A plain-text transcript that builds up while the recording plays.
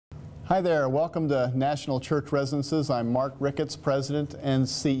Hi there, welcome to National Church Residences. I'm Mark Ricketts, President and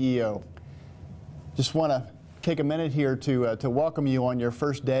CEO. Just want to take a minute here to welcome you on your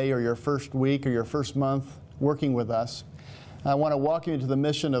first day or your first week or your first month working with us. I want to welcome you to the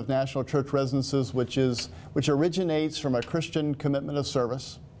mission of National Church Residences, which originates from a Christian commitment of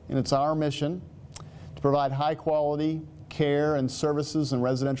service. And it's our mission to provide high quality care and services in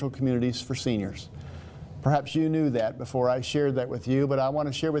residential communities for seniors. Perhaps you knew that before I shared that with you, but I want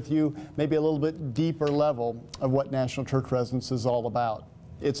to share with you maybe a little bit deeper level of what National Church Residences is all about.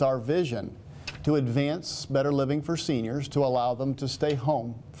 It's our vision to advance better living for seniors, to allow them to stay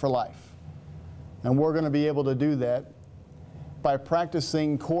home for life. And we're going to be able to do that by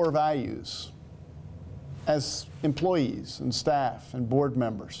practicing core values as employees and staff and board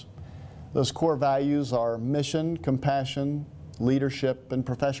members. Those core values are mission, compassion, leadership, and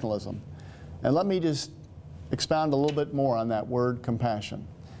professionalism. And let me just expound a little bit more on that word compassion,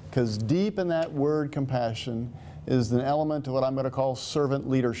 because deep in that word compassion is an element of what I'm going to call servant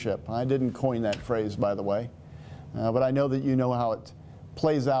leadership. I didn't coin that phrase, by the way, but I know that you know how it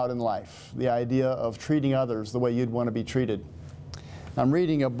plays out in life, the idea of treating others the way you'd want to be treated. I'm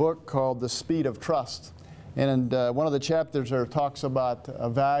reading a book called The Speed of Trust, and one of the chapters there talks about a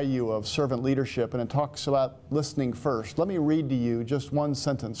value of servant leadership, and it talks about listening first. Let me read to you just one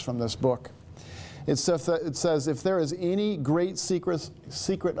sentence from this book. It says, if there is any great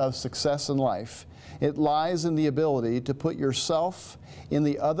secret of success in life, it lies in the ability to put yourself in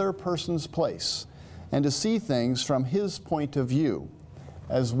the other person's place and to see things from his point of view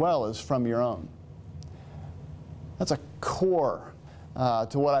as well as from your own. That's a core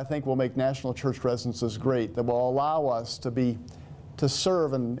to what I think will make National Church Residences great, that will allow us to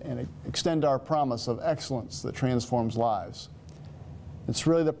serve and extend our promise of excellence that transforms lives. It's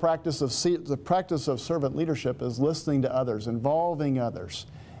really the practice of servant leadership is listening to others, involving others,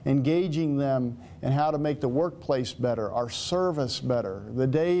 engaging them in how to make the workplace better, our service better, the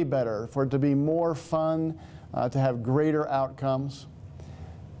day better, for it to be more fun, to have greater outcomes.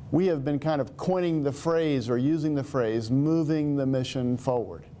 We have been kind of coining the phrase or using the phrase, moving the mission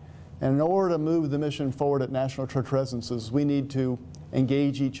forward. And in order to move the mission forward at National Church Residences, we need to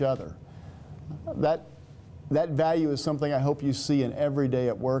engage each other. That value is something I hope you see in every day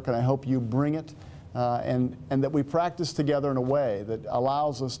at work, and I hope you bring it and that we practice together in a way that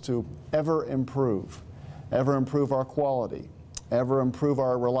allows us to ever improve our quality, ever improve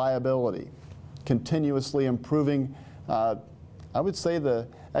our reliability, continuously improving, I would say, the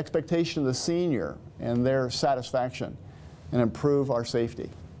expectation of the senior and their satisfaction, and improve our safety.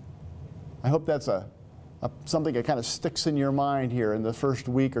 I hope that's something that kind of sticks in your mind here in the first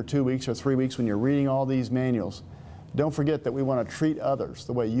week or 2 weeks or 3 weeks when you're reading all these manuals. Don't forget that we want to treat others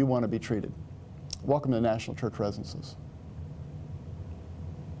the way you want to be treated. Welcome to National Church Residences.